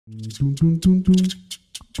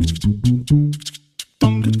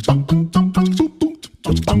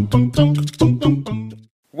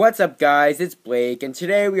What's up guys, it's Blake, and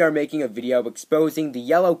today we are making a video exposing the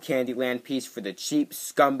yellow Candyland piece for the cheap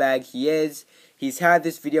scumbag he is. He's had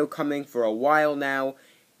this video coming for a while now.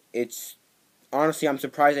 Honestly, I'm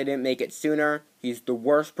surprised I didn't make it sooner. He's the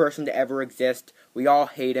worst person to ever exist. We all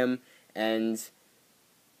hate him, and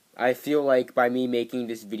I feel like by me making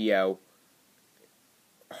this video,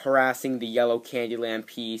 harassing the yellow Candyland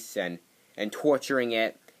piece and torturing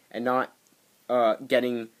it, and not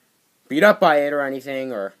getting beat up by it or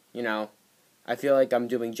anything, or, I feel like I'm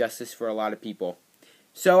doing justice for a lot of people.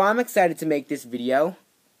 So I'm excited to make this video.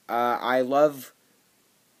 Actually,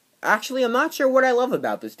 I'm not sure what I love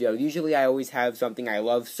about this video. Usually I always have something I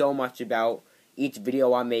love so much about each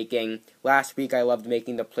video I'm making. Last week I loved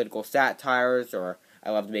making the political satires, or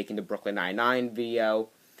I loved making the Brooklyn Nine-Nine video.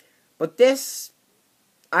 But this,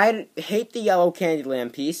 I hate the yellow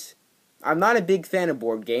Candyland piece. I'm not a big fan of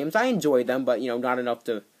board games. I enjoy them, but, not enough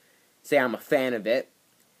to say I'm a fan of it.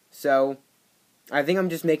 So, I think I'm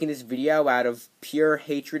just making this video out of pure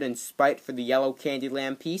hatred and spite for the yellow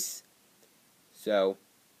Candyland piece. So,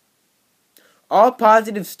 all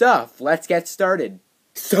positive stuff. Let's get started.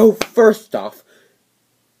 So, first off,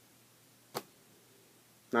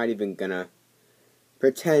 not even gonna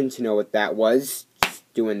pretend to know what that was.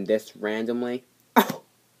 Just doing this randomly. Oh,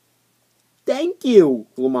 thank you,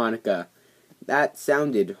 LaMonica. That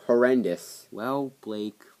sounded horrendous. Well,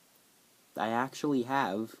 Blake, I actually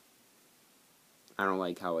have. I don't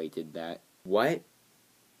like how I did that. What?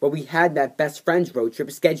 Well, we had that best friends road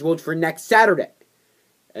trip scheduled for next Saturday.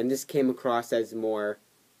 And this came across as more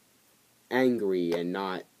angry and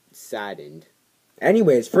not saddened.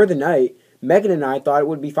 Anyways, for the night, Megan and I thought it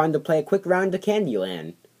would be fun to play a quick round of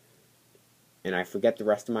Candyland. And I forget the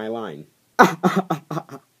rest of my line.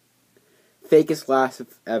 Fakest laugh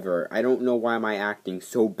ever. I don't know why am I acting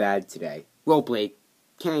so bad today. Well, Blake,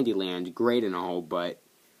 Candyland, great and all, but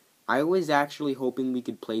I was actually hoping we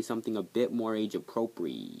could play something a bit more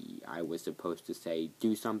age-appropriate. I was supposed to say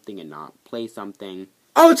do something and not play something.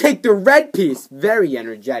 I'll take the red piece! Very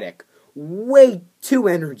energetic. Way too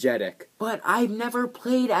energetic. But I've never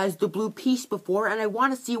played as the blue piece before, and I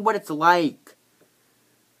want to see what it's like.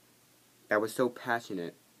 That was so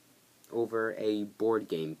passionate over a board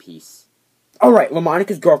game piece. Alright,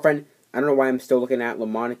 LaMonica's girlfriend. I don't know why I'm still looking at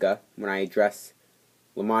LaMonica when I address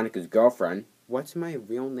LaMonica's girlfriend. What's my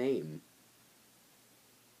real name?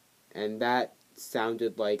 And that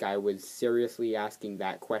sounded like I was seriously asking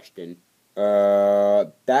that question.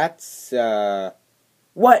 What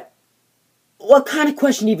kind of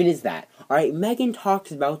question even is that? Alright, Megan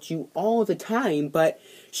talks about you all the time, but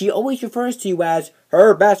she always refers to you as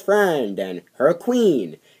her best friend and her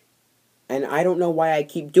queen. And I don't know why I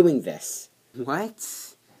keep doing this.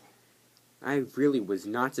 What? I really was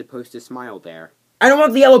not supposed to smile there. I don't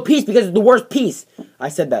want the yellow piece because it's the worst piece. I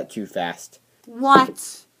said that too fast.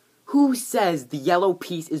 What? Who says the yellow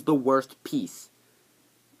piece is the worst piece?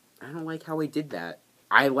 I don't like how I did that.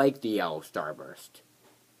 I like the yellow starburst.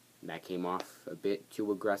 That came off a bit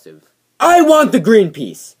too aggressive. I want the green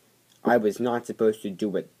piece! I was not supposed to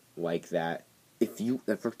do it like that. If you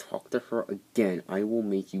ever talk to her again, I will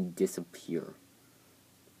make you disappear.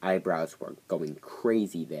 Eyebrows were going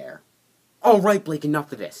crazy there. Alright, Blake,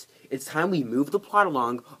 enough of this. It's time we move the plot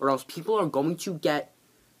along, or else people are going to get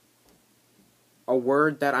a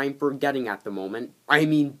word that I'm forgetting at the moment. I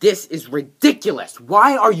mean, this is ridiculous!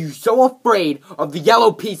 Why are you so afraid of the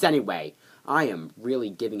yellow piece anyway? I am really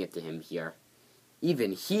giving it to him here.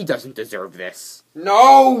 Even he doesn't deserve this.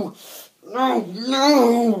 No! No,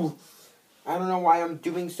 no! I don't know why I'm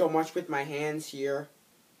doing so much with my hands here.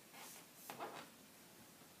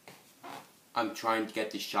 I'm trying to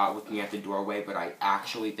get the shot looking at the doorway, but I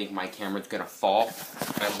actually think my camera's gonna fall.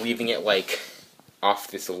 I'm leaving it, off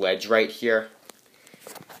this ledge right here.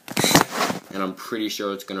 And I'm pretty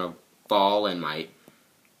sure it's gonna fall and my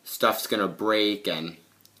stuff's gonna break, and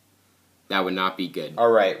that would not be good.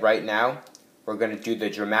 Alright, right now, we're gonna do the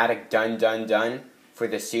dramatic dun dun dun for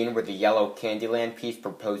the scene where the yellow Candyland piece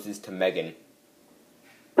proposes to Megan.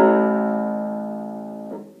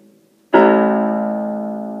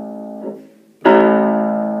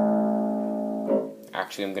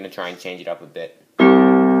 Actually, I'm going to try and change it up a bit.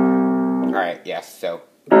 Alright, yes, so.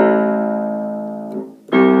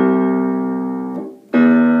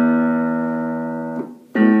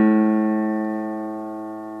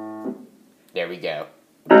 There we go.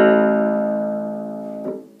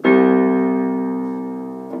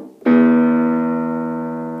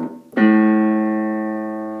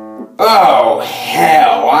 Oh,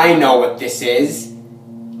 hell, I know what this is.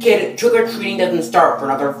 Kid, trick-or-treating doesn't start for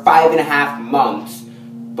another 5.5 months.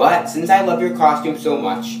 But since I love your costume so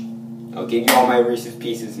much, I'll give you all my Reese's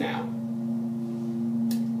Pieces now.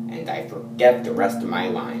 And I forget the rest of my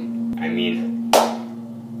line. I mean,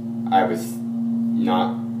 I was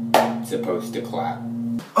not supposed to clap.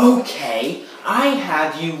 Okay, I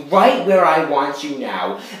have you right where I want you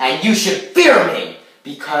now, and you should fear me,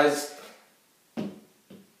 because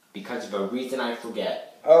of a reason I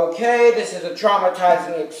forget. Okay, this is a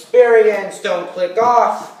traumatizing experience, don't click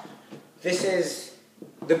off. This is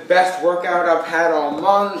the best workout I've had all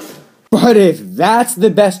month. But if that's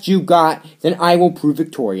the best you got, then I will prove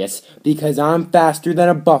victorious, because I'm faster than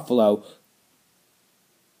a buffalo.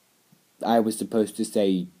 I was supposed to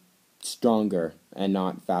say stronger and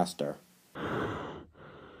not faster.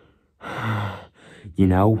 You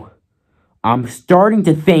know, I'm starting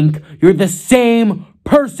to think you're the same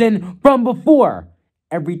person from before.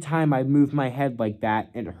 Every time I move my head like that,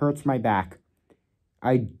 it hurts my back.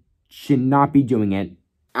 I should not be doing it.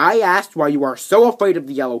 I asked why you are so afraid of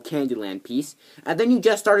the yellow Candyland piece, and then you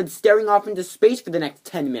just started staring off into space for the next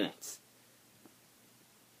 10 minutes.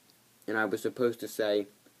 And I was supposed to say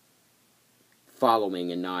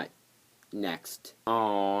following and not next.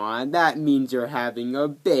 Aw, that means you're having a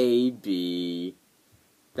baby.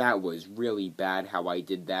 That was really bad how I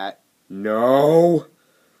did that. No,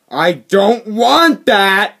 I don't want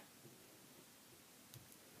that!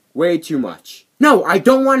 Way too much. No, I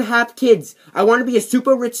don't want to have kids. I want to be a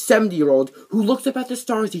super rich 70-year-old who looks up at the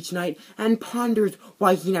stars each night and ponders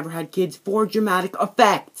why he never had kids for dramatic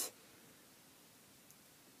effect.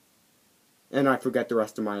 And I forget the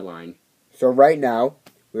rest of my line. So right now,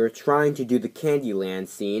 we're trying to do the Candyland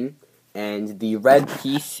scene, and the red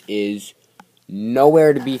piece is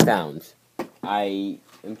nowhere to be found. I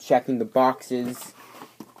am checking the boxes.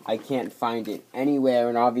 I can't find it anywhere,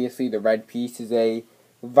 and obviously the red piece is a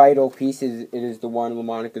vital piece. It is the one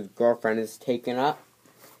LaMonica's girlfriend has taken up,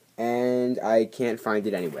 and I can't find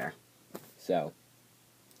it anywhere. So,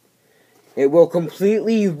 it will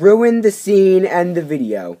completely ruin the scene and the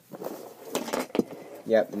video.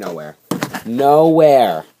 Yep, nowhere.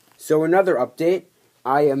 Nowhere. So another update,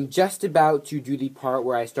 I am just about to do the part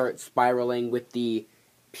where I start spiraling with the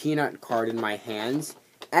peanut card in my hands,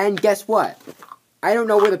 and guess what? I don't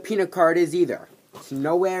know where the peanut card is either. It's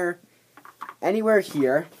nowhere, anywhere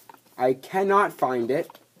here. I cannot find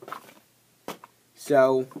it.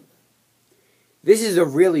 So, this is a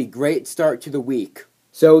really great start to the week.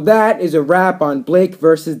 So that is a wrap on Blake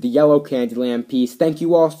versus the Yellow Candyland piece. Thank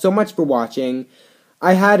you all so much for watching.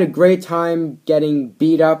 I had a great time getting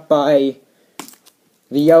beat up by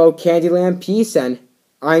the Yellow Candyland piece, and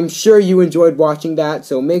I'm sure you enjoyed watching that,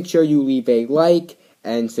 so make sure you leave a like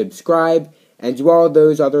and subscribe, and do all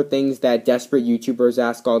those other things that desperate YouTubers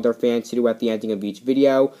ask all their fans to do at the ending of each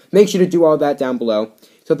video. Make sure to do all that down below.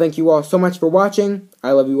 So thank you all so much for watching.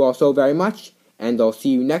 I love you all so very much, and I'll see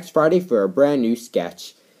you next Friday for a brand new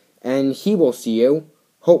sketch. And he will see you,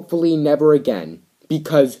 hopefully never again,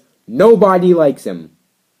 because nobody likes him.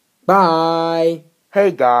 Bye!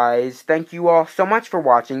 Hey guys, thank you all so much for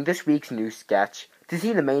watching this week's new sketch. To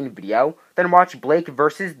see the main video, then watch Blake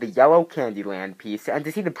versus the Yellow Candyland piece, and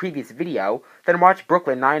to see the previous video, then watch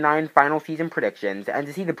Brooklyn Nine-Nine final season predictions, and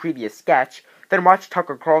to see the previous sketch, then watch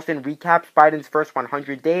Tucker Carlson recaps Biden's first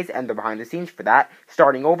 100 days and the behind the scenes for that,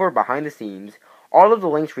 starting over behind the scenes. All of the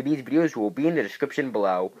links for these videos will be in the description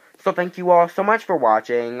below. So thank you all so much for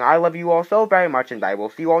watching, I love you all so very much, and I will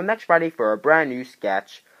see you all next Friday for a brand new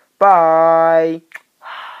sketch. Bye!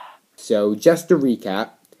 So, just to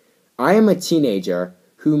recap, I am a teenager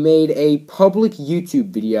who made a public YouTube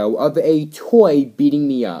video of a toy beating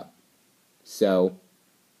me up. So,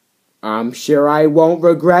 I'm sure I won't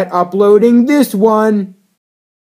regret uploading this one!